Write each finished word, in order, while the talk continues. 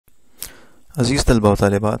عزیز طلباء و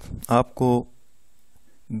طالبات، آپ کو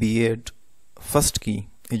بی ایڈ فرسٹ کی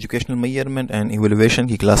ایجوکیشنل میئرمنٹ اینڈ ایویلویشن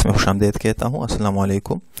کی کلاس میں خوش آمدید کہتا ہوں۔ السلام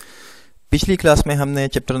علیکم۔ پچھلی کلاس میں ہم نے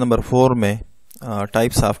چیپٹر نمبر 4 میں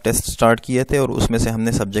ٹائپس آف ٹیسٹ سٹارٹ کیے تھے اور اس میں سے ہم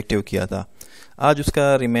نے سبجیکٹیو کیا تھا۔ آج اس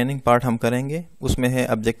کا ریمیننگ پارٹ ہم کریں گے۔ اس میں ہے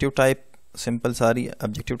آبجیکٹیو ٹائپ، سمپل ساری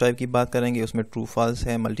آبجیکٹیو ٹائپ کی بات کریں گے۔ اس میں ٹرو فالس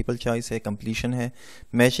ہے، ملٹیپل چوائس ہے، کمپلیشن ہے،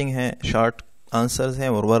 میچنگ ہے، شارٹ آنسرز ہیں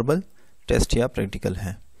اور وربل ٹیسٹ یا پریکٹیکل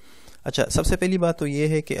ہیں۔ اچھا، سب سے پہلی بات تو یہ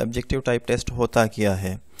ہے کہ آبجیکٹیو ٹائپ ٹیسٹ ہوتا کیا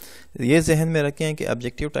ہے۔ یہ ذہن میں رکھیں کہ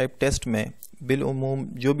آبجیکٹیو ٹائپ ٹیسٹ میں بالعموم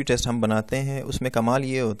جو بھی ٹیسٹ ہم بناتے ہیں اس میں کمال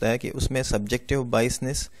یہ ہوتا ہے کہ اس میں سبجیکٹیو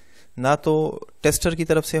بائسنس نہ تو ٹیسٹر کی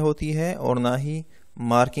طرف سے ہوتی ہے اور نہ ہی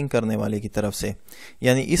مارکنگ کرنے والے کی طرف سے،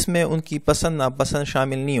 یعنی اس میں ان کی پسند ناپسند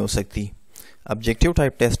شامل نہیں ہو سکتی۔ آبجیکٹیو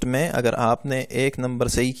ٹائپ ٹیسٹ میں اگر آپ نے ایک نمبر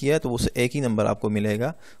صحیح کیا تو اس ایک ہی نمبر آپ کو ملے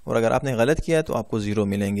گا، اور اگر آپ نے غلط کیا تو آپ کو 0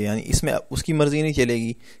 ملیں گے، یعنی اس میں اس کی مرضی نہیں چلے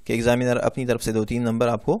گی کہ ایگزامینر اپنی طرف سے 2-3 نمبر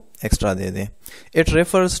آپ کو ایکسٹرا دے دیں۔ It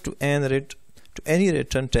refers to any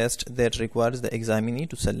written test that requires the examinee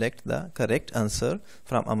to select the correct answer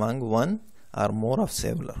from among one or more of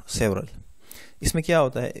several۔ اس میں کیا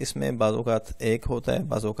ہوتا ہے، اس میں بعض اوقات ایک ہوتا ہے،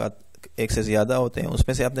 بعض اوقات ایک سے زیادہ ہوتے ہیں، اس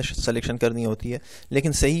میں سے آپ نے سلیکشن کرنی ہوتی ہے،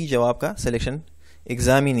 لیکن صحیح جواب کا سلیکشن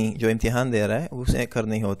ایگزامینی جو امتحان دے رہا ہے اسے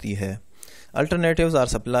کرنی ہوتی ہے۔ Alternatives are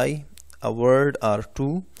supply a word or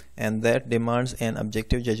two and that demands an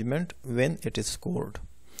objective judgment when it is scored۔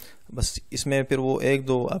 بس اس میں پھر وہ ایک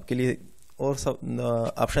دو آپ کے لیے اور سب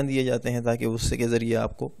آپشن دیے جاتے ہیں تاکہ اس کے ذریعے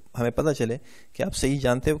آپ کو ہمیں پتہ چلے کہ آپ صحیح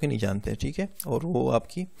جانتے ہو کہ نہیں جانتے، ٹھیک ہے، اور وہ آپ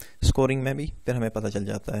کی سکورنگ میں بھی پھر ہمیں پتہ چل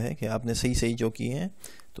جاتا ہے کہ آپ نے صحیح جو کیے ہیں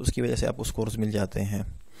تو اس کی وجہ سے آپ کو سکورز مل جاتے ہیں۔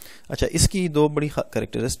 اچھا، اس کی 2 بڑی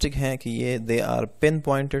کریکٹرسٹک ہیں کہ یہ they are pin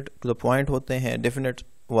pointed to the point ہوتے ہیں، ڈیفینٹ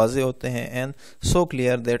واضح ہوتے ہیں، and so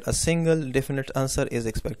clear that a single definite answer is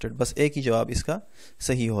expected, بس ایک ہی جواب اس کا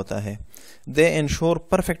صحیح ہوتا ہے۔ They ensure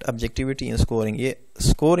perfect objectivity in scoring, یہ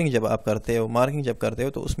اسکورنگ جب آپ کرتے ہو، مارکنگ جب کرتے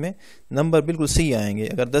ہو تو اس میں نمبر بالکل صحیح آئیں گے،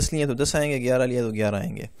 اگر 10 لیے تو 10 آئیں گے، 11 لیے تو 11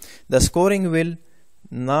 آئیں گے۔ The scoring will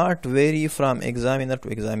not vary from examiner to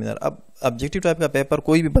examiner. اب آبجیکٹیو ٹائپ کا پیپر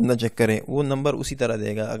کوئی بھی بندہ چیک کرے وہ نمبر اسی طرح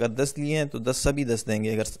دے گا، اگر 10 لیے ہیں تو 10 سبھی 10 دیں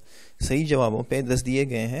گے، اگر صحیح جوابوں پہ 10 دیے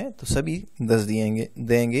گئے ہیں تو سبھی 10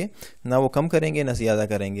 دیں گے، نہ وہ کم کریں گے نہ زیادہ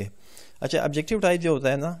کریں گے۔ اچھا، آبجیکٹیو ٹائپ جو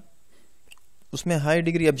ہوتا ہے نا، اس میں ہائی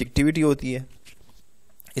ڈگری آبجیکٹیوٹی ہوتی ہے،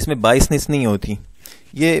 اس میں بائسنس نہیں ہوتی،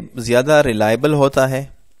 یہ زیادہ ریلائبل ہوتا ہے،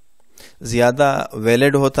 زیادہ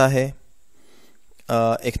ویلڈ ہوتا ہے،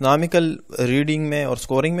 اکنامیکل ریڈنگ میں اور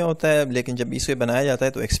سکورنگ میں ہوتا ہے، لیکن جب اسے بنایا جاتا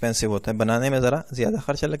ہے تو ایکسپینسو ہوتا ہے، بنانے میں ذرا زیادہ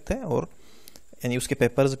خرچہ لگتا ہے، اور یعنی اس کے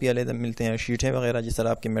پیپرز بھی علیحدہ ملتے ہیں، شیٹیں وغیرہ، جس طرح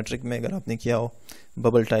آپ کے میٹرک میں اگر آپ نے کیا ہو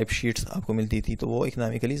ببل ٹائپ شیٹس آپ کو ملتی تھی تو وہ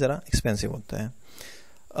اکنامیکلی ذرا ایکسپینسو ہوتا ہے۔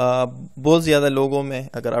 بہت زیادہ لوگوں میں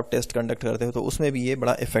اگر آپ ٹیسٹ کنڈکٹ کرتے ہو تو اس میں بھی یہ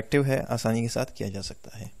بڑا افیکٹو ہے، آسانی کے ساتھ کیا جا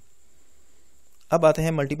سکتا ہے۔ اب آتے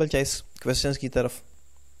ہیں ملٹیپل چوائس کویسچنز کی طرف۔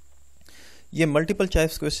 یہ ملٹیپل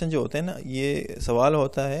چوائس کویسچن جو ہوتے ہیں نا، یہ سوال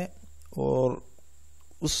ہوتا ہے اور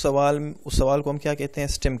اس سوال کو ہم کیا کہتے ہیں،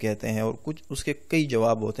 اسٹیم کہتے ہیں، اور کچھ اس کے کئی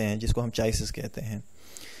جواب ہوتے ہیں جس کو ہم چوائسز کہتے ہیں۔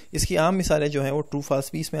 اس کی عام مثالیں جو ہیں وہ ٹرو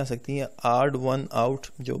فالس بھی اس میں آ سکتی ہیں، آڈ ون آؤٹ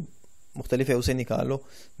جو مختلف ہے اسے نکالو،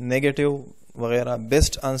 نیگیٹو وغیرہ،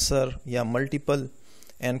 بیسٹ آنسر یا multiple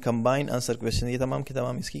and combine answer question, یہ تمام کی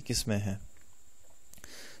تمام اس کی قسمیں ہیں۔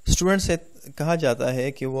 اسٹوڈنٹ سے کہا جاتا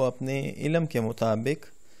ہے کہ وہ اپنے علم کے مطابق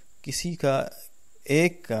کسی کا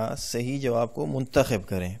ایک کا صحیح جواب کو منتخب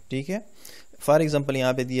کریں، ٹھیک ہے۔ فار ایگزامپل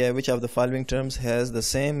یہاں پہ دیا ہے which of the following terms has the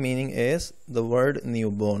same meaning as the word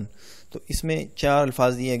new born، تو اس میں 4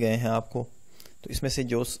 الفاظ دیے گئے ہیں آپ کو، تو اس میں سے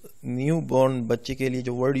جو نیو بورن بچے کے لیے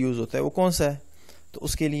جو ورڈ یوز ہوتا ہے وہ کون سا ہے، تو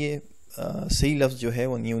اس کے لیے صحیح لفظ جو ہے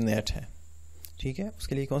وہ نیو نیٹ ہے، ٹھیک ہے، اس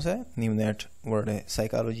کے لیے کون سا ہے، نیو نیٹ ورڈ ہے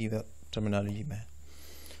سائیکالوجی و ٹرمینالوجی میں۔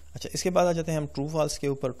 اچھا، اس کے بعد آ جاتے ہیں ہم ٹرو فالس کے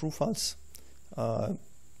اوپر۔ ٹرو فالس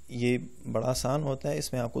یہ بڑا آسان ہوتا ہے،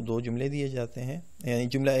 اس میں آپ کو 2 جملے دیے جاتے ہیں، یعنی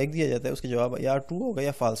جملہ ایک دیا جاتا ہے، اس کے جواب یا ٹرو ہوگا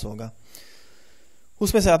یا فالس ہوگا،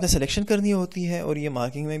 اس میں سے آپ نے سلیکشن کرنی ہوتی ہے، اور یہ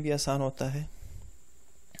مارکنگ میں بھی آسان ہوتا ہے۔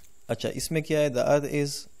 اچھا، اس میں کیا ہے، the earth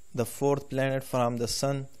is the 4th planet from the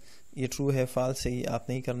sun، یہ ٹرو ہے، فالس ہے، یہ آپ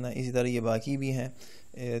نہیں کرنا ہے۔ اسی طرح یہ باقی بھی ہیں،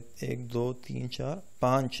 1 2 3 4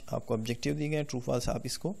 5 آپ کو آبجیکٹیو دی گئے، ٹرو فالس آپ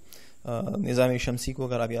اس کو نظام شمسی کو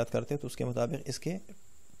اگر آپ یاد کرتے ہیں تو اس کے مطابق اس کے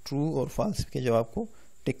ٹرو اور فالس کے جواب کو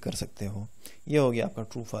ٹک کر سکتے ہو۔ یہ ہو گیا آپ کا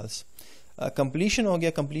ٹرو فالس۔ کمپلیشن ہو گیا،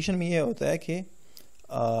 کمپلیشن میں یہ ہوتا ہے کہ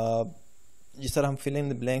جس طرح ہم فل ان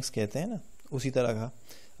دی بلینکس کہتے ہیں نا، اسی طرح کا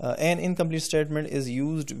an incomplete statement is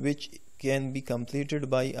used which can be completed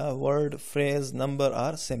by a word, phrase, number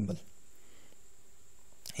or symbol۔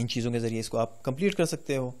 ان چیزوں کے ذریعے اس کو آپ کمپلیٹ کر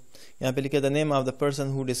سکتے ہو۔ یہاں پہ لکھا the name of the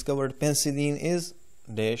person who discovered penicillin is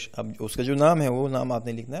dash. اب اس کا جو نام ہے وہ نام آپ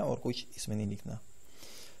نے لکھنا ہے اور کچھ اس میں نہیں لکھنا.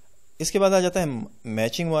 اس کے بعد آ جاتا ہے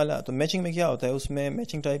میچنگ والا. تو میچنگ میں کیا ہوتا ہے, اس میں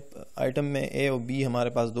میچنگ ٹائپ آئٹم میں اے اور بی ہمارے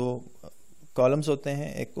پاس دو کالمز ہوتے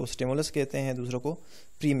ہیں, ایک کو اسٹیمولس کہتے ہیں, دوسرے کو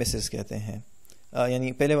پریمیسز کہتے ہیں.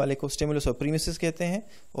 یعنی پہلے والے کو اسٹیمولس اور پریمیسز کہتے ہیں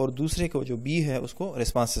اور دوسرے کو جو بی ہے اس کو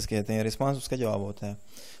ریسپانسز کہتے ہیں. ریسپانس اس کا جواب ہوتا ہے.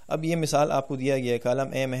 اب یہ مثال آپ کو دیا گیا ہے,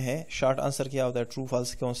 کالم اے میں ہے شارٹ آنسر کیا ہوتا ہے, ٹرو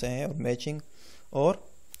فالس کون سے ہیں, اور میچنگ اور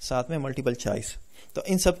ساتھ میں ملٹیپل چوائس. تو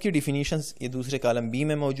ان سب کی ڈیفینیشنز یہ دوسرے کالم بی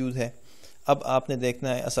میں موجود ہے. اب آپ نے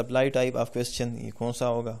دیکھنا ہے سپلائی ٹائپ آف کویسچن یہ کون سا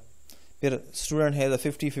ہوگا. پھر student has a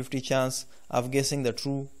 50-50 chance of guessing the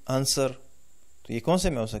true answer, تو یہ کون سے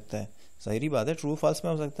میں ہو سکتا ہے, ظاہری بات ہے ٹرو فالس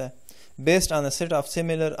میں ہو سکتا ہے. Based on a set of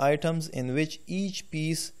similar items in which each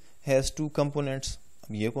piece has 2 components,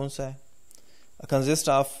 اب یہ کون سا ہے. Consist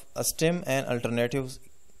of a esteem and alternatives,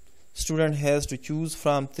 student has to choose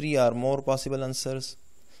from 3 or more possible answers.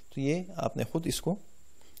 تو یہ آپ نے خود اس کو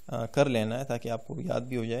کر لینا ہے تاکہ آپ کو یاد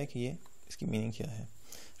بھی ہو جائے کہ یہ اس کی میننگ کیا ہے.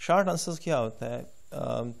 شارٹ آنسرز کیا ہوتا ہے,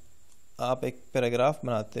 آپ ایک پیراگراف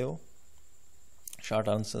بناتے ہو شارٹ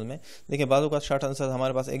آنسر میں. دیکھیں بعض اوقات شارٹ آنسر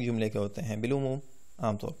ہمارے پاس ایک جملے کے ہوتے ہیں بالعموم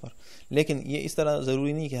عام طور پر, لیکن یہ اس طرح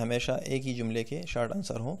ضروری نہیں کہ ہمیشہ ایک ہی جملے کے شارٹ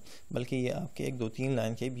آنسر ہوں, بلکہ یہ آپ کے 1-2-3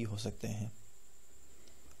 لائن کے بھی ہو سکتے ہیں.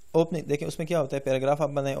 اوپننگ دیکھیں اس میں کیا ہوتا ہے, پیراگراف آپ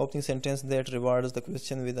بنائیں, opening sentence that rewards the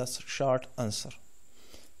question with a short answer,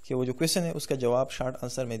 کہ وہ جو کویسچن ہے اس کا جواب شارٹ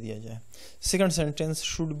آنسر میں دیا جائے. Second sentence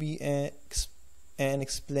should be an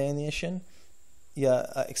explanation یا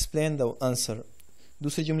ایکسپلین دا آنسر,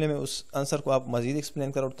 دوسرے جملے میں اس آنسر کو آپ مزید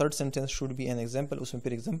ایکسپلین کرو. Third sentence should be an example, اس میں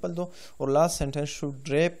پھر ایگزامپل دو. اور last sentence should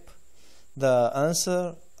rape the answer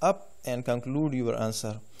up and conclude your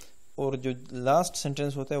answer, اور جو لاسٹ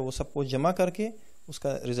سینٹینس ہوتا ہے وہ سب کو جمع کر کے اس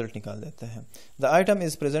کا رزلٹ نکال دیتا ہے. The item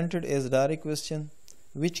is presented as direct question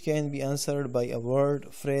which can be answered by a word,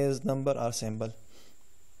 phrase, number or symbol.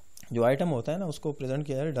 جو آئٹم ہوتا ہے نا اس کو پریزنٹ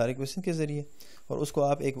کیا جائے ڈائریکٹ کویسچن کے ذریعے, اور اس کو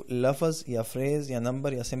آپ ایک لفظ یا فریز یا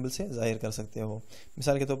نمبر یا سمبل سے ظاہر کر سکتے ہو.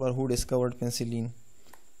 مثال کے طور پر who discovered penicillin,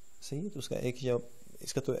 صحیح ہے, تو اس کا ایک جواب,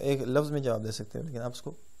 اس کا تو ایک لفظ میں جواب دے سکتے ہو, لیکن آپ اس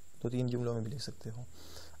کو 2-3 جملوں میں بھی لکھ سکتے ہو.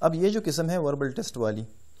 اب یہ جو قسم ہے وربل ٹیسٹ والی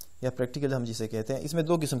یا پریکٹیکل ہم جسے کہتے ہیں, اس میں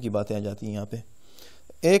 2 قسم کی باتیں آ جاتی ہیں یہاں پہ.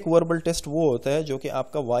 ایک وربل ٹیسٹ وہ ہوتا ہے جو کہ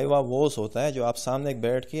آپ کا وائوا ووس ہوتا ہے, جو آپ سامنے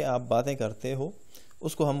بیٹھ کے آپ باتیں کرتے ہو,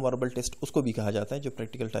 اس کو ہم وربل ٹیسٹ اس کو بھی کہا جاتا ہے, جو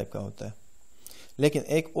پریکٹیکل ٹائپ کا ہوتا ہے. لیکن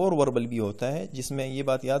ایک اور وربل بھی ہوتا ہے جس میں یہ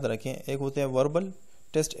بات یاد رکھیں, ایک ہوتا ہے وربل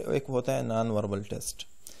ٹیسٹ, ایک ہوتا ہے non verbal test.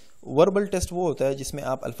 Verbal test وہ ہوتا ہے جس میں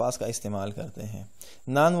آپ الفاظ کا استعمال کرتے ہیں.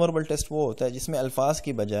 نان وربل ٹیسٹ وہ ہوتا ہے جس میں الفاظ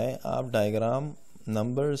کی بجائے آپ ڈائیگرام,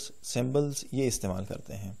 نمبرز, سمبلز یہ استعمال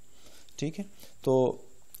کرتے ہیں. ٹھیک ہے, تو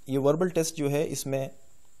یہ وربل ٹیسٹ جو ہے اس میں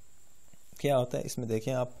کیا ہوتا ہے, اس میں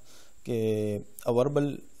دیکھیں آپ کہ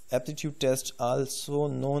verbal aptitude test, also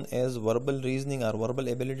known as verbal reasoning or verbal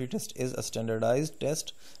ability test, is a standardized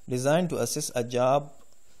test designed to assess a job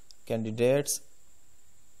candidate's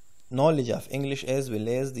knowledge of English as well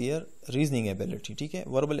as their reasoning ability. ٹھیک ہے,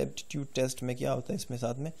 verbal aptitude test میں کیا ہوتا ہے, اس میں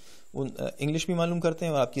ساتھ میں English بھی معلوم کرتے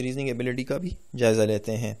ہیں اور آپ کی ریزننگ ایبلٹی کا بھی جائزہ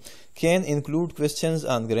لیتے ہیں. can include questions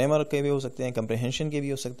on grammar کے بھی ہو سکتے ہیں, comprehension کے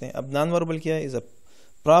بھی ہو سکتے ہیں. اب نان وربل کیا ہے, is a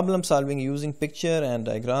problem solving using picture and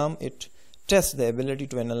diagram. It tests the ability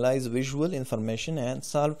to analyze visual information and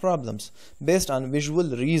solve problems based on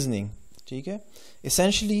visual reasoning. ٹھیک ہے,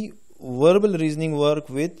 essentially verbal reasoning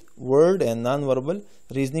work with word and non-verbal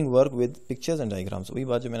reasoning work with pictures and diagrams. وہی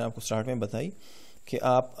بات جو میں نے آپ کو start میں بتائی کہ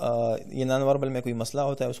آپ یہ نان وربل میں کوئی مسئلہ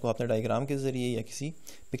ہوتا ہے, اس کو اپنے ڈائیگرام کے ذریعے یا کسی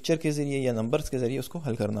پکچر کے ذریعے یا نمبرز کے ذریعے اس کو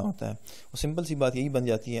حل کرنا ہوتا ہے. اور سمپل سی بات یہی بن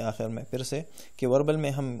جاتی ہے آخر میں پھر سے کہ وربل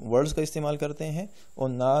میں ہم ورڈز کا استعمال کرتے ہیں اور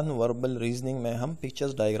نان وربل ریزننگ میں ہم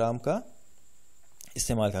پکچرز, ڈائیگرام کا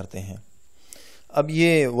استعمال کرتے ہیں. اب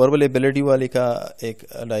یہ وربل ایبلٹی والے کا ایک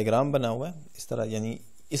ڈائیگرام بنا ہوا ہے اس طرح, یعنی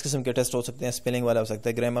اس قسم کے ٹیسٹ ہو سکتے ہیں. اسپیلنگ والا ہو سکتا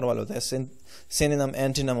ہے, گرامر والا ہوتا ہے, سینونیم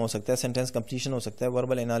اینٹینم ہو سکتا ہے, سینٹینس کمپلیشن ہو سکتا ہے,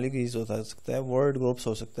 وربل انالوجیز ہو سکتا ہے, ورڈ گروپس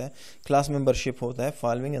ہو سکتا ہے, کلاس ممبرشپ ہوتا ہے,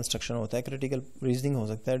 فالوئنگ انسٹرکشن ہوتا ہے, کریٹیکل ریزننگ ہو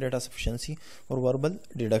سکتا ہے, ڈیٹا سفیشنسی اور وربل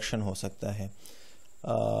ڈیڈکشن ہو سکتا ہے.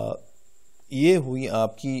 یہ ہوئی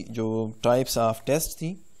آپ کی جو ٹائپس آف ٹیسٹ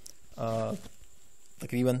تھی.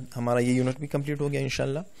 تقریباً ہمارا یہ یونٹ بھی کمپلیٹ ہو گیا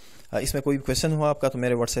انشاءاللہ. اس میں کوئی کویشچن ہو آپ کا تو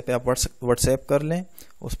میرے واٹس ایپ پہ آپ واٹس ایپ کر لیں,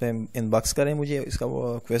 اس پہ ان باکس کریں مجھے اس کا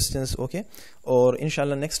کویشچنس. اوکے, اور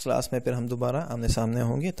انشاءاللہ نیکسٹ کلاس میں پھر ہم دوبارہ آمنے سامنے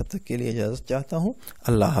ہوں گے. تب تک کے لیے اجازت چاہتا ہوں.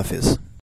 اللہ حافظ.